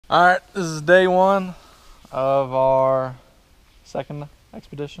All right, this is day one of our second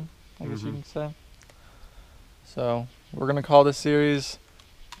expedition, I guess you can say. So we're gonna call this series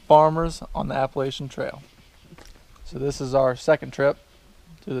Farmers on the Appalachian Trail. So this is our second trip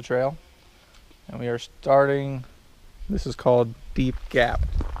to the trail, and we are starting, this is called Deep Gap.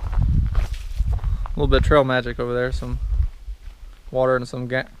 A little bit of trail magic over there, some water in some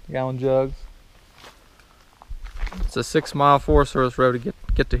gallon jugs. It's a 6-mile Forest Service road to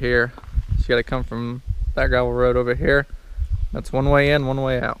get to here. So you gotta come from that gravel road over here. That's one way in, one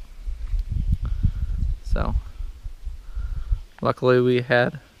way out. So luckily we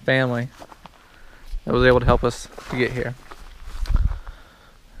had family that was able to help us to get here.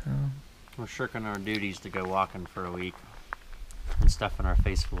 We're shirking our duties to go walking for a week and stuffing our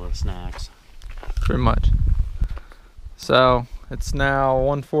face full of snacks. Pretty much. So it's now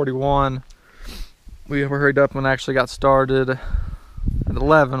 1:41. We hurried up and actually got started at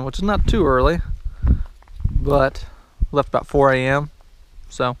 11, which is not too early, but left about 4 a.m.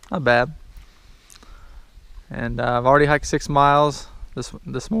 so not bad. And I've already hiked 6 miles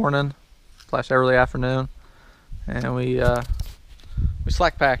this morning / early afternoon, and we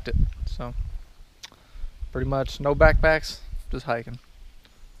slack packed it. So pretty much no backpacks, just hiking.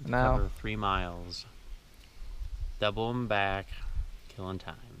 Now cover 3 miles, double them back, killing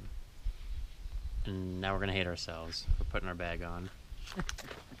time. And now we're gonna hate ourselves for putting our bag on.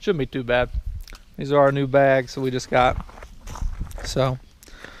 Shouldn't be too bad. These are our new bags that we just got. So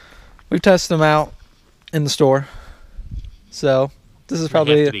we've tested them out in the store. So this is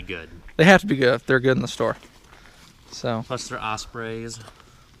probably, they have to be good. They have to be good if they're good in the store. So plus they're ospreys.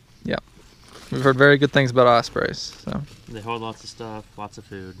 Yep. We've heard very good things about ospreys. So they hold lots of stuff, lots of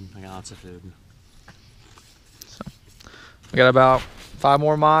food. I got lots of food. So we got about 5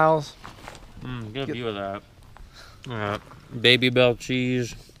 more miles. Good view of that. Baby bell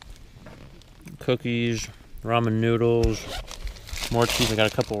cheese, cookies, ramen noodles, more cheese. I got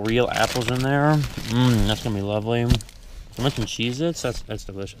a couple real apples in there. That's gonna be lovely. I mentioned Cheez-Its. That's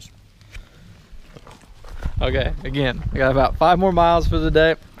delicious. Okay, again, we got about 5 more miles for the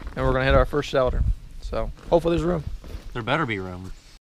day, and we're gonna hit our first shelter. So hopefully there's room. There better be room.